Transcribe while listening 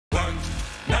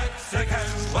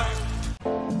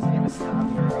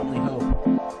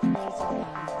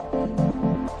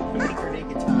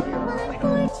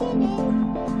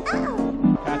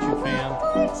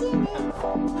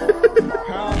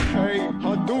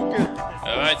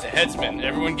tonight's a headsman.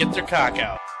 Everyone get their cock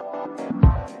out.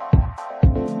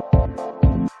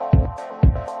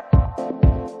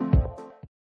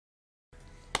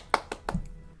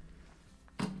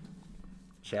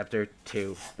 Chapter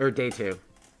 2, or day 2.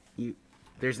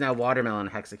 There's now watermelon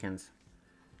hexagons.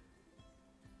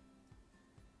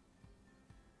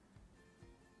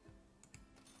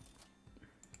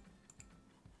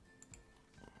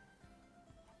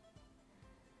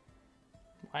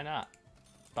 Why not?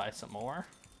 Buy some more.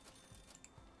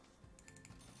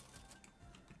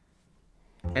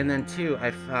 And then 2,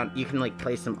 I found you can like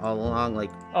place them all along,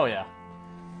 like. Oh yeah.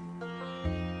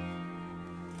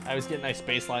 I was getting nice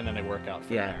baseline, then I work out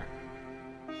from there.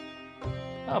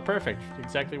 Oh, perfect.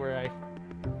 Exactly where I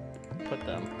put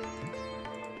them.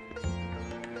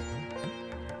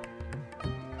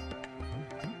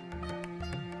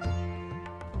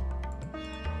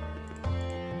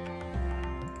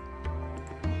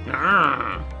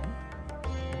 Ah.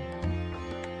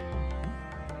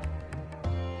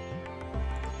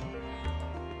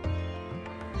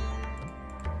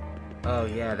 Oh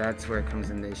yeah, that's where it comes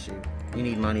in the issue. You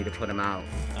need money to put them out.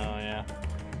 Oh yeah.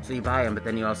 So you buy them, but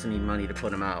then you also need money to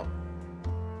put them out.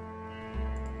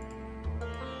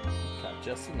 Got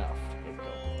just enough to go.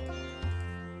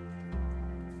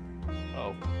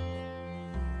 Oh.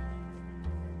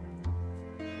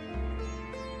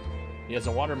 He has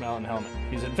a watermelon helmet.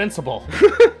 He's invincible.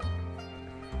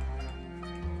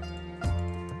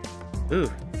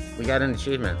 Ooh, we got an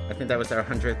achievement. I think that was our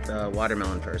 100th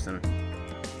watermelon person.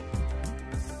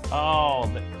 Oh,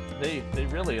 they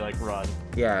really like run.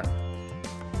 Yeah.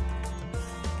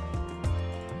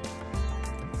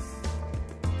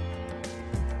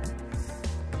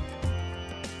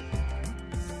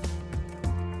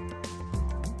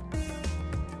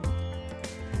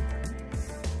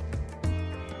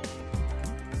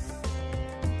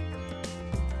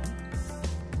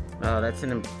 Oh, that's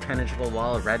an impenetrable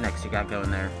wall of rednecks you got going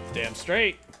there. Damn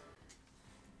straight.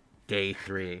 Day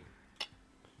 3.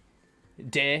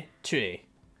 Day 3.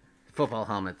 Football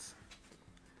helmets.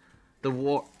 The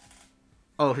war...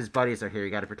 Oh, his buddies are here. You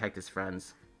gotta protect his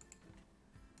friends.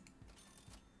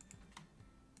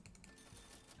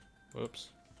 Whoops.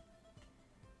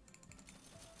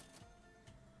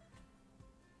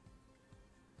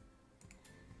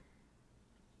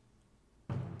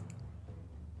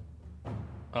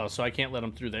 Oh, so I can't let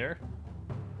him through there?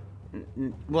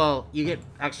 Well, you get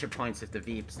extra points if the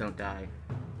Veeps don't die.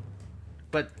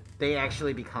 But they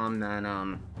actually become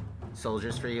then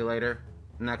soldiers for you later,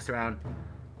 next round.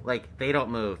 Like, they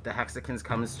don't move. The hexagons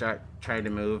come and start trying to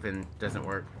move and doesn't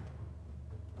work.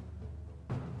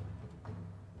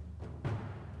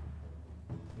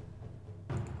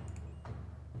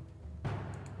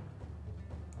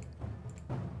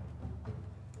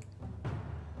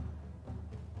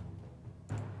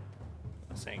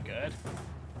 This ain't good.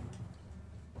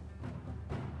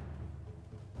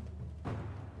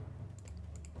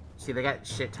 See, they got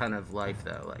shit ton of life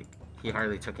though. Like, he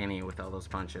hardly took any with all those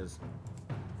punches.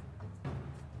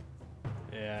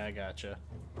 Yeah, I gotcha.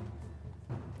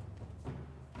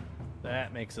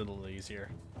 That makes it a little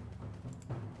easier.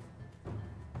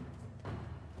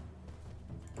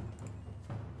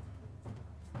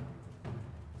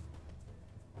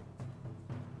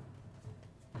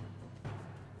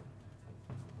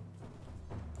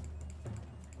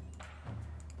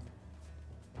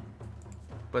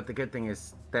 But the good thing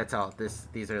is, that's all.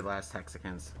 These are the last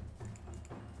hexagons.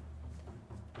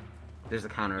 There's a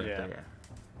counter right there, yeah.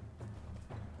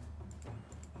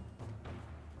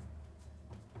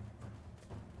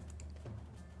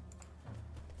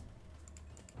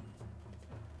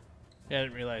 Yeah, I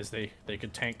didn't realize they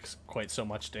could tank quite so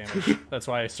much damage. That's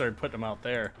why I started putting them out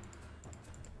there.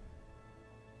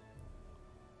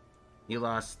 You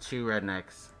lost 2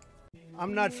 rednecks.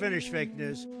 I'm not finished, fake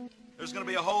news. There's gonna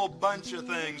be a whole bunch of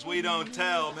things we don't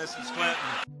tell Mrs. Clinton.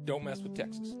 Don't mess with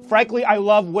Texas. Frankly, I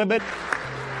love women.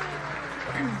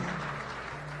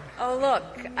 Oh, look,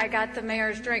 I got the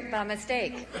mayor's drink by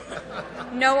mistake.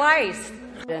 No ice.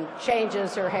 And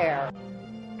changes her hair.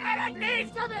 And it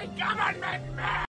needs to be government, man!